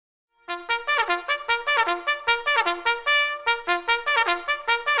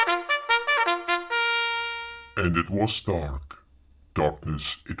And it was dark.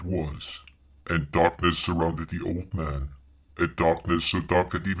 Darkness it was. And darkness surrounded the old man. A darkness so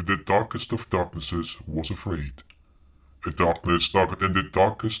dark that even the darkest of darknesses was afraid. A darkness darker than the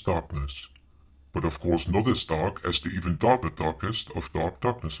darkest darkness. But of course not as dark as the even darker darkest of dark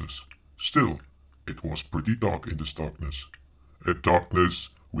darknesses. Still, it was pretty dark in this darkness. A darkness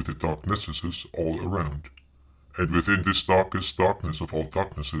with the darknesses all around. And within this darkest darkness of all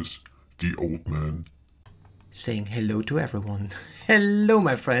darknesses, the old man saying hello to everyone. Hello,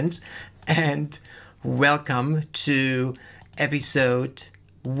 my friends, and welcome to episode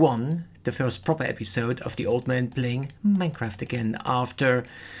 1, the first proper episode of the old man playing Minecraft again after,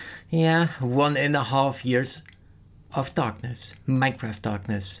 1.5 years of darkness, Minecraft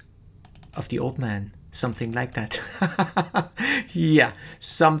darkness of the old man. Something like that. Yeah,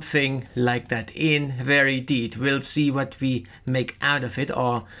 something like that. In very deed. We'll see what we make out of it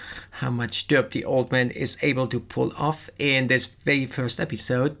or how much derp the old man is able to pull off in this very first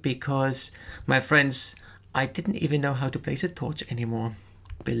episode because, my friends, I didn't even know how to place a torch anymore.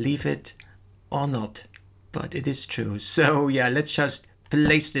 Believe it or not, but it is true. So yeah, let's just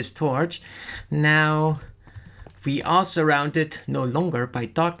place this torch. Now, we are surrounded no longer by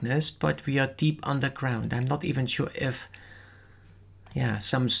darkness, but we are deep underground. I'm not even sure if,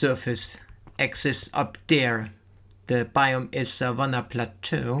 some surface exists up there. The biome is Savanna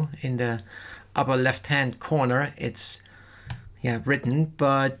Plateau in the upper left-hand corner. It's, written,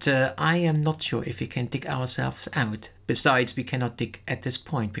 but I am not sure if we can dig ourselves out. Besides, we cannot dig at this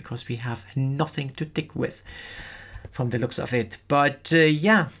point because we have nothing to dig with from the looks of it. But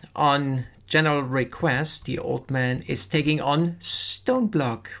on general request, the old man is taking on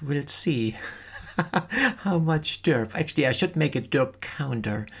StoneBlock. We'll see how much derp. Actually, I should make a derp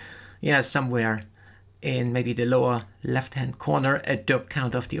counter. Yeah, somewhere in maybe the lower left-hand corner, a derp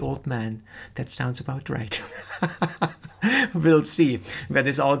count of the old man. That sounds about right. We'll see where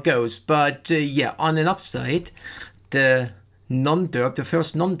this all goes. But on an upside, the non-derp, the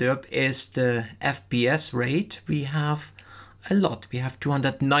first non-derp is the FPS rate. We have a lot. We have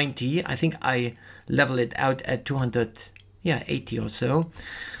 290. I think I level it out at 280 or so.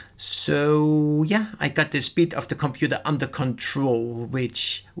 So I got the speed of the computer under control,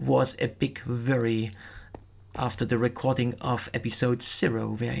 which was a big worry after the recording of episode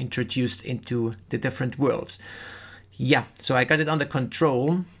 0, where I introduced into the different worlds. So I got it under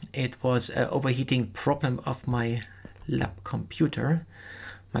control. It was an overheating problem of my lab computer,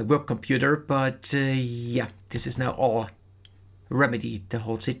 my work computer, but this is now all remedied, the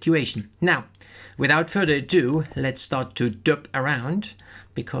whole situation. Now, without further ado, let's start to derp around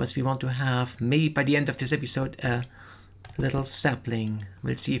because we want to have, maybe by the end of this episode, a little sapling.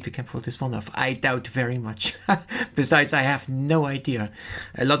 We'll see if we can pull this one off. I doubt very much. Besides, I have no idea.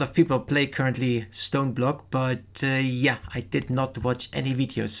 A lot of people play currently StoneBlock, but I did not watch any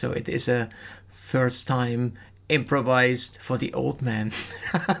videos, so it is a first time improvised for the old man.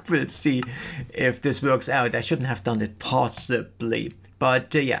 We'll see if this works out. I shouldn't have done it possibly.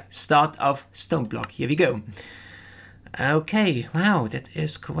 But start of StoneBlock. Here we go. Okay, wow, that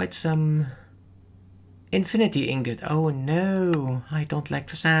is quite some infinity ingot. Oh no, I don't like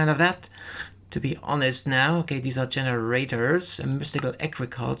the sound of that, to be honest now. Okay, these are generators. A mystical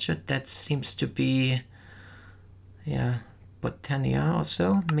agriculture. That seems to be, Botania or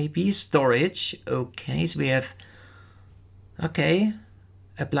so, maybe. Storage. Okay, so we have,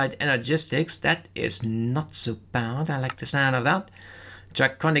 applied energistics. That is not so bad. I like the sound of that.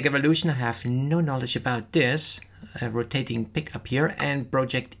 Draconic evolution. I have no knowledge about this. A rotating pick up here. And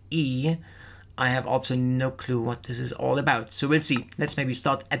Project E. I have also no clue what this is all about. So we'll see. Let's maybe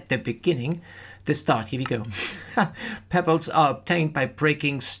start at the beginning. The start. Here we go. Pebbles are obtained by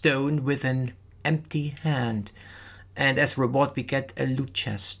breaking stone with an empty hand. And as reward, we get a loot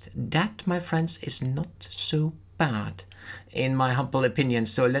chest. That, my friends, is not so bad, in my humble opinion.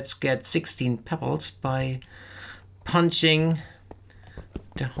 So let's get 16 pebbles by punching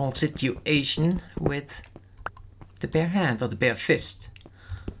the whole situation with the bare hand or the bare fist.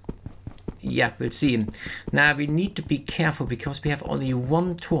 We'll see. Now, we need to be careful because we have only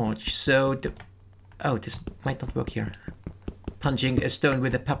one torch. So, this might not work here. Punching a stone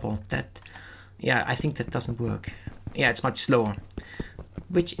with a pebble. That, I think that doesn't work. It's much slower,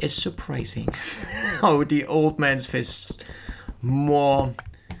 which is surprising. Oh, the old man's fists more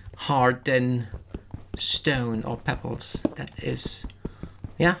hard than stone or pebbles. That is,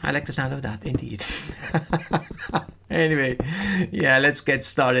 I like the sound of that, indeed. Anyway, let's get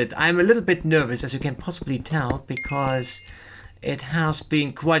started. I'm a little bit nervous, as you can possibly tell, because it has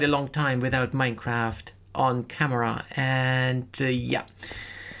been quite a long time without Minecraft on camera, and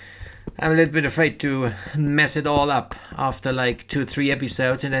I'm a little bit afraid to mess it all up after like 2-3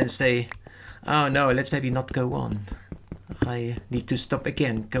 episodes and then say, oh no, let's maybe not go on. I need to stop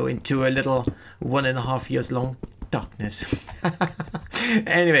again, go into a little 1.5 years long darkness.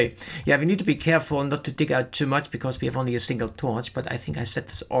 Anyway, yeah, we need to be careful not to dig out too much because we have only a single torch, but I think I said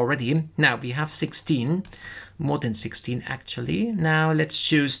this already. Now we have 16, more than 16 actually. Now let's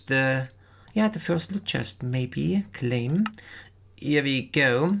choose the first loot chest, maybe, claim. Here we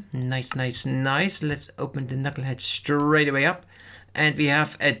go, nice, nice, nice. Let's open the knucklehead straight away up. And we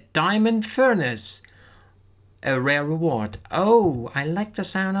have a diamond furnace. A rare reward. Oh, I like the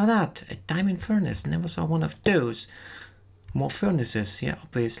sound of that. A diamond furnace. Never saw one of those. More furnaces. Yeah,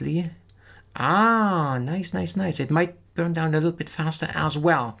 obviously. Ah, nice, nice, nice. It might burn down a little bit faster as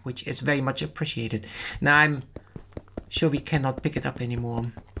well, which is very much appreciated. Now, I'm sure we cannot pick it up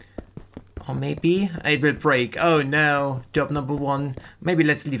anymore. Or maybe it will break. Oh no, job number 1. Maybe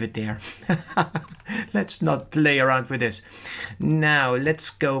let's leave it there. Let's not play around with this. Now, let's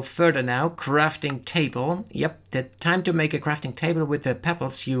go further now. Crafting table. Yep, the time to make a crafting table with the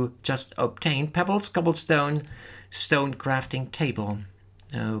pebbles you just obtained. Pebbles, cobblestone, stone crafting table.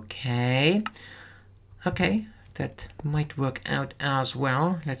 Okay. Okay, that might work out as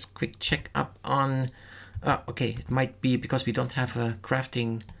well. Let's quick check up on... okay, it might be because we don't have a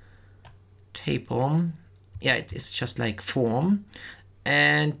crafting table. Yeah, it is just like form.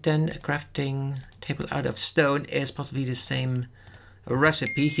 And then a crafting table out of stone is possibly the same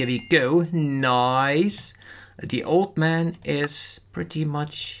recipe. Here we go. Nice. The old man is pretty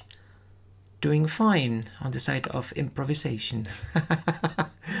much doing fine on the side of improvisation.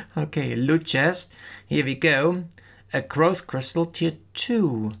 Okay, loot chest. Here we go. A growth crystal tier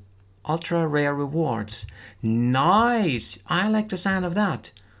 2. Ultra rare rewards. Nice. I like the sound of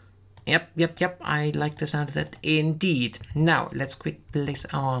that. Yep. I like the sound of that indeed. Now, let's quick place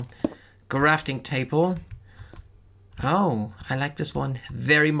our crafting table. Oh, I like this one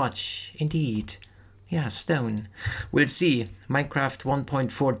very much indeed. Yeah, stone. We'll see. Minecraft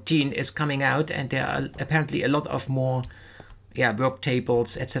 1.14 is coming out and there are apparently a lot of more work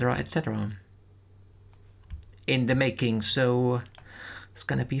tables, etc., etc. in the making. So it's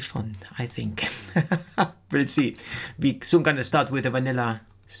gonna be fun, I think. We'll see. We're soon gonna start with a vanilla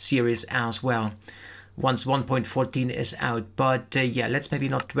series as well once 1.14 is out, but yeah, let's maybe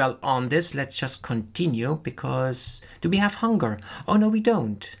not dwell on this. Let's just continue, because do we have hunger? Oh no, we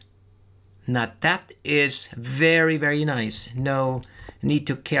don't. Now that is very, very nice. No need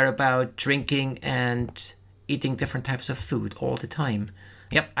to care about drinking and eating different types of food all the time.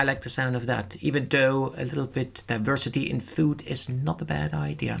 Yep, I like the sound of that, even though a little bit diversity in food is not a bad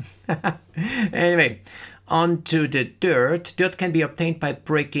idea. Anyway, on to the dirt. Dirt can be obtained by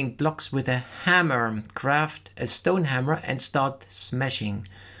breaking blocks with a hammer. Craft a stone hammer and start smashing.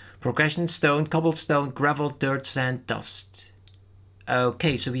 Progression: stone, cobblestone, gravel, dirt, sand, dust.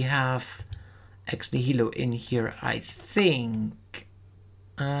 Okay, so we have ex nihilo in here, I think.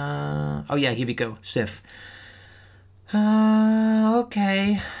 Oh yeah, here we go, sieve.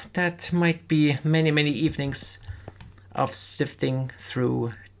 Okay, that might be many, many evenings of sifting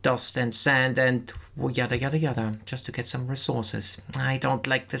through dust and sand and yada yada yada just to get some resources. I don't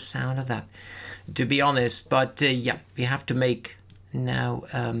like the sound of that, to be honest, but yeah, we have to make now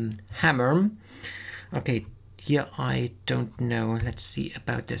hammer. Okay, here I don't know. Let's see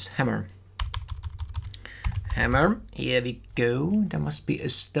about this hammer. Hammer, here we go. There must be a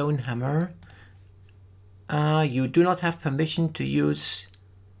stone hammer. You do not have permission to use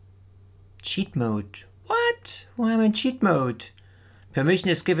cheat mode. What? Why am I in cheat mode? Permission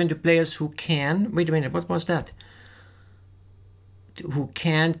is given to players who can... Wait a minute, what was that? Who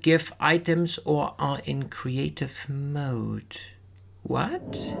can give items or are in creative mode.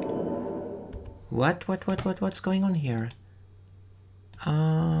 What? What's going on here?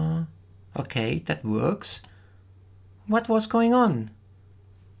 Okay, that works. What was going on?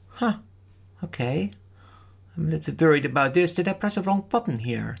 Huh, okay. I'm a little bit worried about this. Did I press the wrong button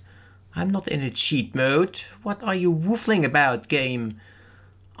here? I'm not in a cheat mode. What are you woofling about, game?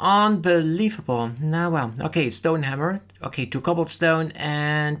 Unbelievable. Now, well, okay, stone hammer. Okay, 2 cobblestone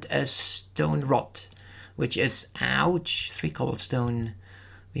and a stone rod, which is, ouch, 3 cobblestone.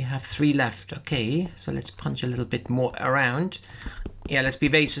 We have 3 left. Okay, so let's punch a little bit more around. Yeah, let's be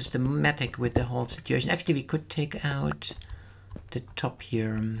very systematic with the whole situation. Actually, we could take out the top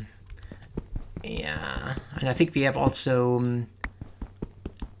here. Yeah, and I think we have also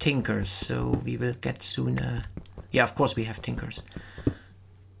tinkers, so we will get soon. Yeah, of course we have tinkers.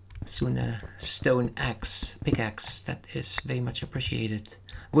 Soon a stone axe, pickaxe, that is very much appreciated.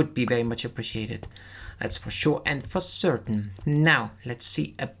 would be very much appreciated. That's for sure and for certain. Now, let's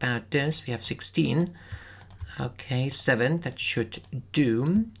see about this. We have 16. Okay, 7. That should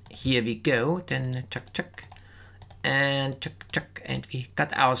do. Here we go. Then chuck, chuck. And chuck, chuck. And we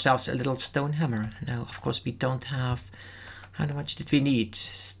got ourselves a little stone hammer. Now, of course, we don't have... How much did we need?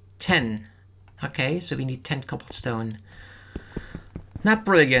 10. Okay, so we need 10 cobblestone. Not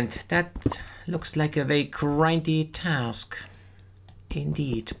brilliant. That looks like a very grindy task.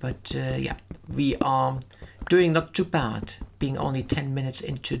 Indeed, but yeah, we are doing not too bad, being only 10 minutes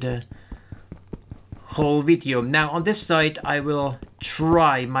into the whole video. Now on this side I will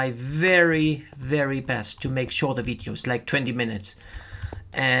try my very best to make shorter videos, like 20 minutes,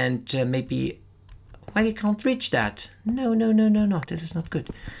 and maybe, well, we can't reach that. No, this is not good.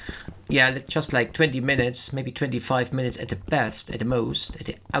 Yeah, just like 20 minutes, maybe 25 minutes at the best, at the most, at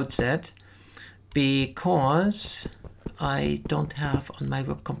the outset, because I don't have on my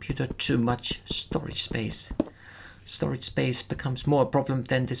work computer too much storage space. Storage space becomes more a problem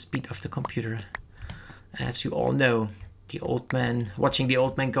than the speed of the computer. As you all know, the old man, watching the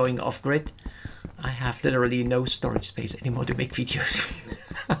old man going off grid, I have literally no storage space anymore to make videos.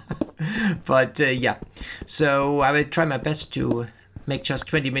 But yeah, so I will try my best to make just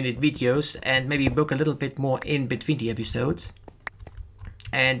 20-minute videos and maybe work a little bit more in between the episodes.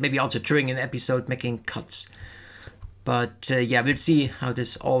 And maybe also during an episode making cuts. But yeah, we'll see how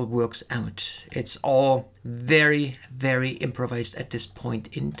this all works out. It's all very improvised at this point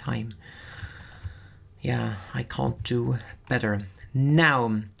in time. Yeah, I can't do better.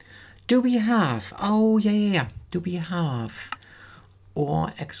 Now, do we have... Oh, yeah. Do we have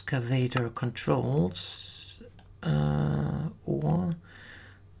ore excavator controls? Or...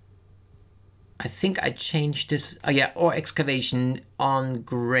 I think I changed this... Oh, yeah, ore excavation on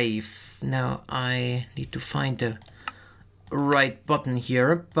grave. Now, I need to find the right button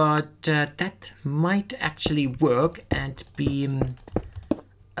here, but that might actually work and be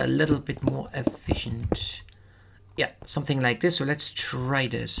a little bit more efficient. Yeah, something like this. So let's try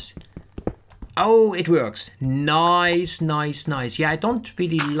this. Oh, it works. Nice. Yeah, I don't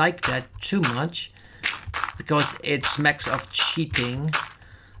really like that too much because it smacks of cheating,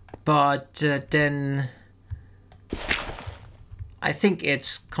 but then I think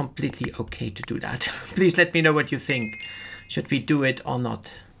it's completely okay to do that. Please let me know what you think. Should we do it or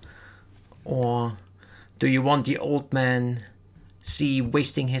not? Or do you want the old man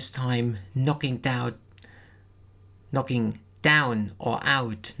wasting his time knocking down or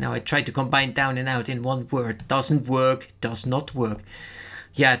out? Now I tried to combine down and out in one word. Doesn't work, does not work.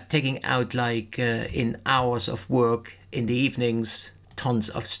 Yeah, taking out like in hours of work in the evenings, tons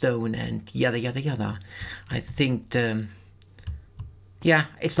of stone and yada. I think yeah,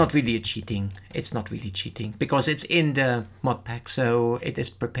 it's not really cheating. It's not really cheating because it's in the mod pack, so it is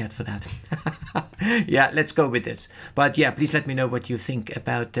prepared for that. Yeah, let's go with this. But yeah, please let me know what you think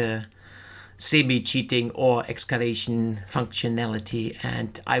about the semi-cheating or excavation functionality,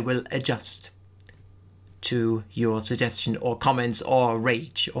 and I will adjust to your suggestion or comments or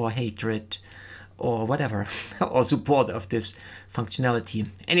rage or hatred or whatever, or support of this functionality.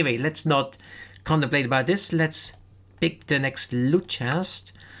 Anyway, let's not contemplate about this. Let's pick the next loot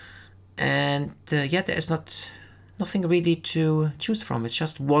chest, and yeah, there is nothing really to choose from. It's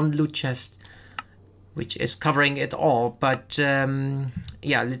just one loot chest which is covering it all, but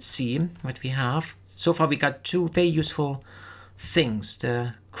yeah, let's see what we have. So far we got two very useful things: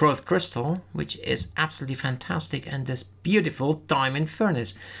 the growth crystal, which is absolutely fantastic, and this beautiful diamond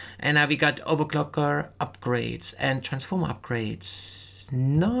furnace. And now we got overclocker upgrades and transformer upgrades.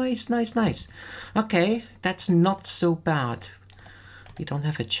 Nice. Okay, that's not so bad. We don't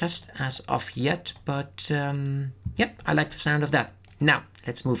have a chest as of yet, but yep, I like the sound of that. Now,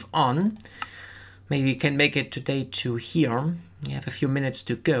 let's move on. Maybe we can make it today to here. We have a few minutes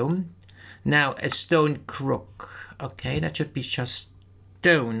to go. Now, a stone crook. Okay, that should be just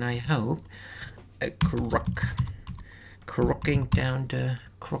stone, I hope. A crook. Crooking down the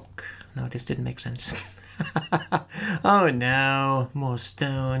crook. No, this didn't make sense. Oh no, more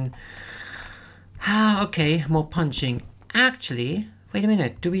stone. Okay, more punching. Actually, wait a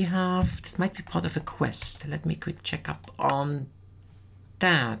minute. Do we have... This might be part of a quest. Let me quick check up on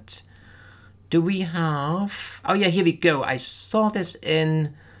that. Do we have... Oh yeah, here we go. I saw this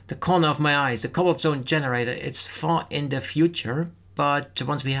in the corner of my eyes. The cobblestone generator. It's far in the future, but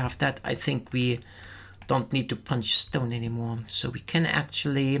once we have that, I think we don't need to punch stone anymore. So we can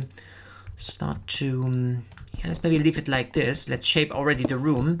actually start to... yeah, let's maybe leave it like this. Let's shape already the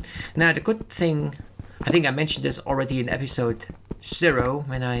room. Now, the good thing... I think I mentioned this already in episode 0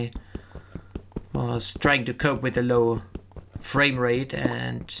 when I was trying to cope with the low frame rate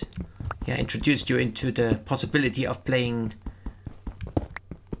and yeah, introduced you into the possibility of playing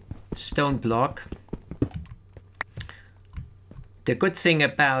StoneBlock. The good thing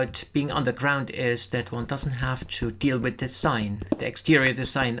about being underground is that one doesn't have to deal with the exterior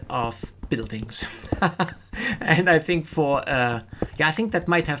design of buildings. And I think I think that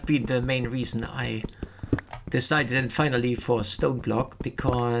might have been the main reason I decided then finally for StoneBlock,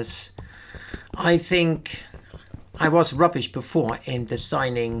 because I think I was rubbish before in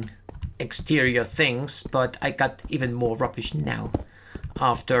designing exterior things, but I got even more rubbish now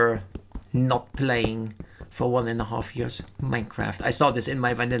after not playing for 1.5 years Minecraft. I saw this in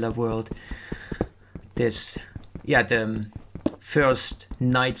my vanilla world. The first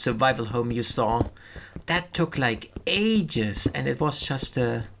night survival home you saw, that took like ages, and it was just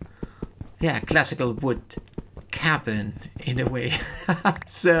a classical wood cabin in a way.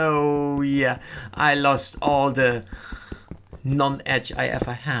 So yeah, I lost all the non-edge I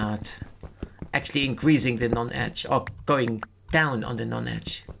ever had. Actually increasing the non-edge, or going down on the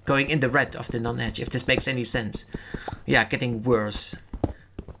non-edge, going in the red of the non-edge, if this makes any sense. Yeah, getting worse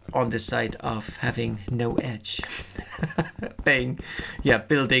on the side of having no edge.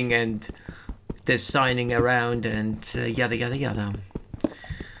 Building and designing around and yada yada yada.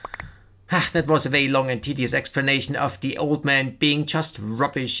 That was a very long and tedious explanation of the old man being just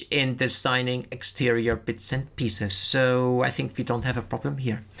rubbish in designing exterior bits and pieces. So I think we don't have a problem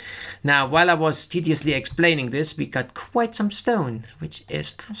here. Now, while I was tediously explaining this, we got quite some stone, which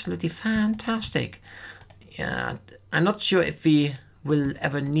is absolutely fantastic. Yeah, I'm not sure if we will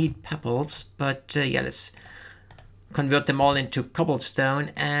ever need pebbles, but let's convert them all into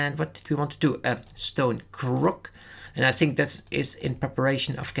cobblestone. And what did we want to do? A stone crook. And I think that is in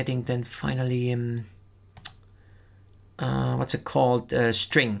preparation of getting then finally, what's it called?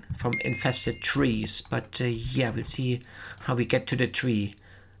 String from infested trees. But we'll see how we get to the tree.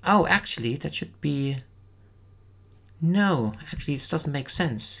 Oh, actually, that should be... No, actually, this doesn't make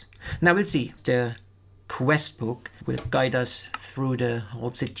sense. Now we'll see. The quest book will guide us through the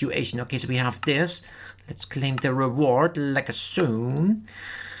whole situation. Okay, so we have this. Let's claim the reward like so.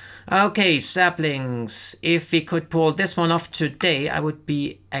 Okay, saplings. If we could pull this one off today, I would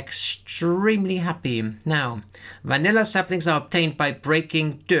be extremely happy. Now, vanilla saplings are obtained by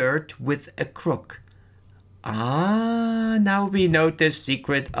breaking dirt with a crook. Now we know the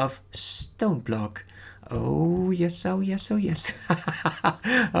secret of StoneBlock. Oh yes, oh yes, oh yes.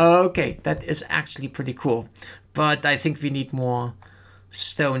 Okay, that is actually pretty cool. But I think we need more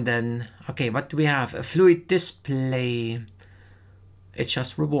stone then. Okay, what do we have? A fluid display. It's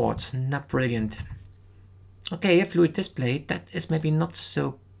just rewards, not brilliant. Okay, a fluid display, that is maybe not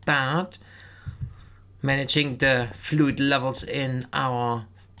so bad. Managing the fluid levels in our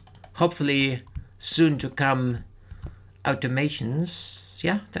hopefully soon to come automations.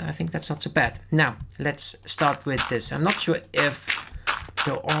 Yeah, I think that's not so bad. Now, let's start with this. I'm not sure if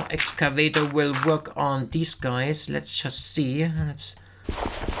the ore excavator will work on these guys. Let's just see.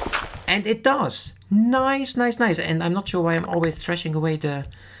 And it does. Nice, nice, nice. And I'm not sure why I'm always thrashing away the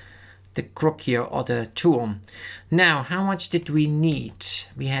crook here, or the tool. Now, how much did we need?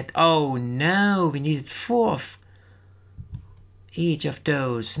 We had, oh no, we needed 4 of each of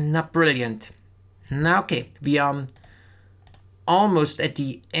those. Not brilliant. Now, okay, we are almost at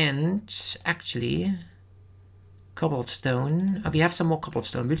the end, actually. Cobblestone. We have some more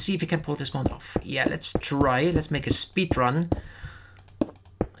cobblestone. We'll see if we can pull this one off. Yeah, let's try. Let's make a speed run.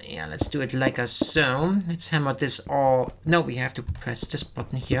 Yeah, let's do it like so. Let's hammer this all. No, we have to press this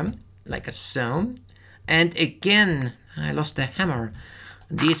button here, like so. And again, I lost the hammer.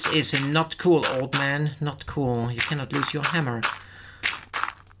 This is not cool, old man. Not cool. You cannot lose your hammer.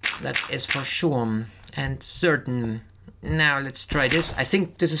 That is for sure and certain. Now let's try this. I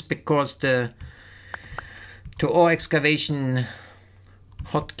think this is because the ore excavation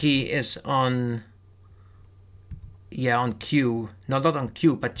hotkey is on. Yeah, on Q. No, not on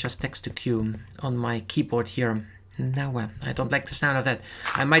Q, but just next to Q on my keyboard here. Now, I don't like the sound of that.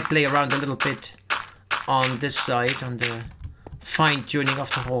 I might play around a little bit on this side, on the fine-tuning of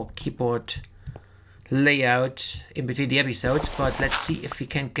the whole keyboard layout in between the episodes, but let's see if we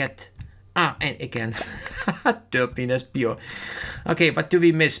can get... and again, derpiness pure. Okay, what do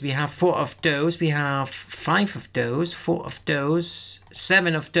we miss? We have 4 of those, we have 5 of those, 4 of those,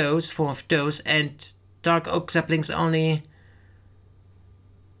 7 of those, 4 of those, and... dark oak saplings only.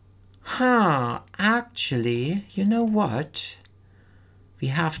 Actually, you know what? We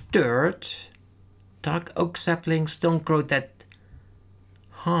have dirt. Dark oak saplings don't grow that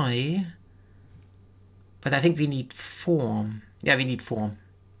high. But I think we need 4. Yeah, we need 4.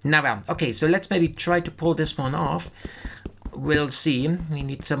 Now, okay, so let's maybe try to pull this one off. we'll see. We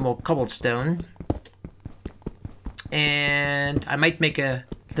need some more cobblestone. And I might make a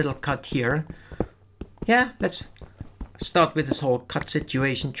little cut here. Yeah, let's start with this whole cut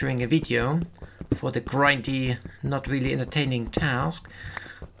situation during a video for the grindy, not really entertaining task,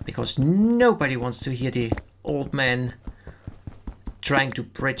 because nobody wants to hear the old man trying to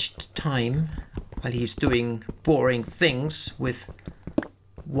bridge the time while he's doing boring things with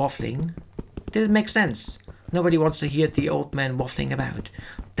waffling. Did it make sense? Nobody wants to hear the old man waffling about.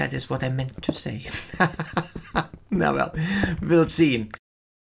 That is what I meant to say. Now, well, we'll see.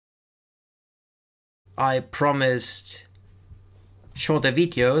 I promised shorter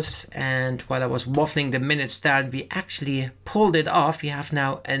videos, and while I was waffling the minutes down, we actually pulled it off. We have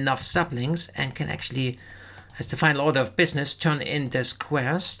now enough saplings and can actually, as the final order of business, turn in this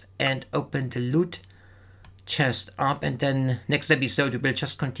quest and open the loot chest up. And then next episode we will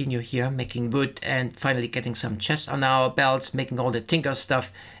just continue here, making wood and finally getting some chests on our belts, making all the tinker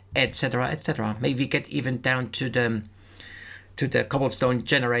stuff, etc, etc. Maybe get even down to the cobblestone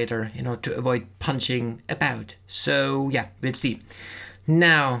generator, you know, to avoid punching about. So yeah, we'll see.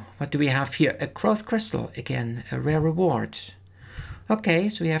 Now, what do we have here? A growth crystal again, a rare reward. Okay,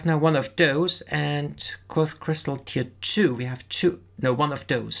 so we have now one of those, and growth crystal tier 2. We have one of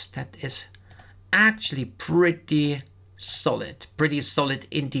those. That is actually pretty solid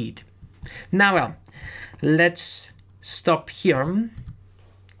indeed. Now, well, let's stop here,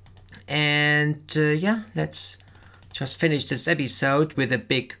 and yeah, let's just finish this episode with a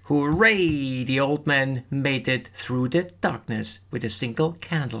big hooray! The old man made it through the darkness with a single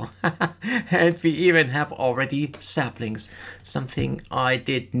candle. And we even have already saplings, something I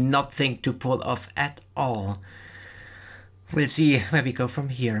did not think to pull off at all. We'll see where we go from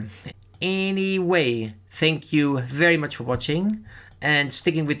here. Anyway, thank you very much for watching and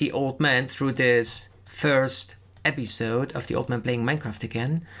sticking with the old man through this first episode of the old man playing Minecraft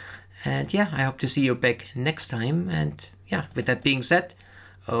again. And yeah, I hope to see you back next time. And yeah, with that being said,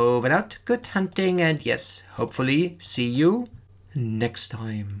 over and out, good hunting, and yes, hopefully see you next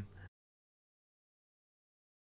time.